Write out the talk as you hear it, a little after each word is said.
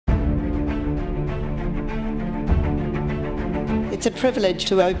It's a privilege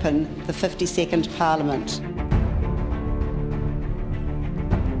to open the 52nd Parliament.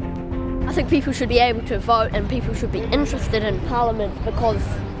 I think people should be able to vote and people should be interested in Parliament because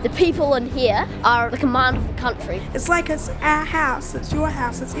the people in here are the command of the country. It's like it's our house, it's your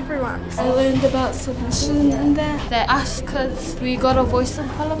house, it's everyone's. I learned about submission and that. They're us because we got a voice in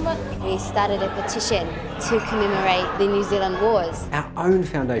Parliament. We started a petition to commemorate the New Zealand Wars. Our own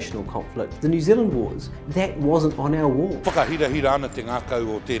foundational conflict, the New Zealand Wars, that wasn't on our wall.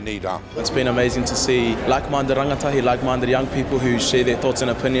 It's been amazing to see like-minded rangatahi, like-minded young people who share their thoughts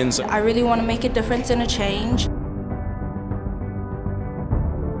and opinions. I really want to make a difference and a change.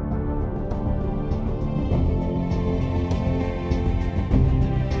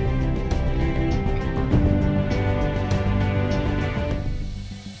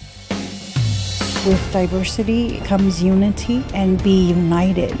 With diversity comes unity, and be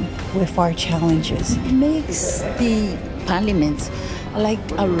united with our challenges. It makes the parliament like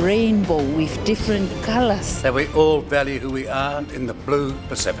a rainbow with different colours. That we all value who we are in the blue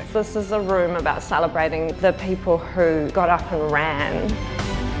Pacific. This is a room about celebrating the people who got up and ran.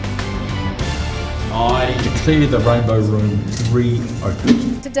 I declare the Rainbow Room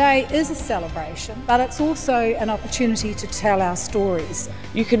reopened. Today is a celebration, but it's also an opportunity to tell our stories.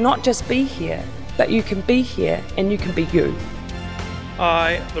 You cannot just be here, but you can be here and you can be you.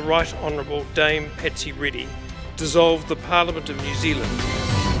 I, the Right Honourable Dame Patsy Reddy, dissolve the Parliament of New Zealand